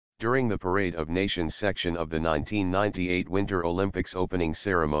During the Parade of Nations section of the 1998 Winter Olympics opening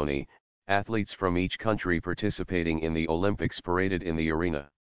ceremony, athletes from each country participating in the Olympics paraded in the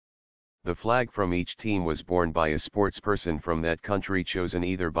arena. The flag from each team was borne by a sportsperson from that country chosen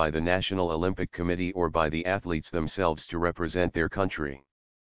either by the National Olympic Committee or by the athletes themselves to represent their country.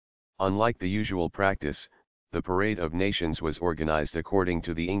 Unlike the usual practice, the Parade of Nations was organized according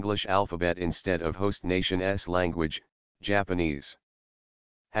to the English alphabet instead of host nation's language, Japanese.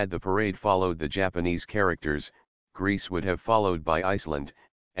 Had the parade followed the Japanese characters, Greece would have followed by Iceland,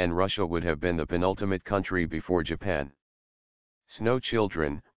 and Russia would have been the penultimate country before Japan. Snow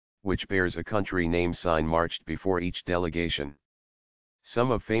Children, which bears a country name sign, marched before each delegation.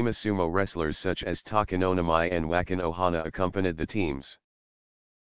 Some of famous sumo wrestlers such as Takanonami and Wakan Ohana accompanied the teams.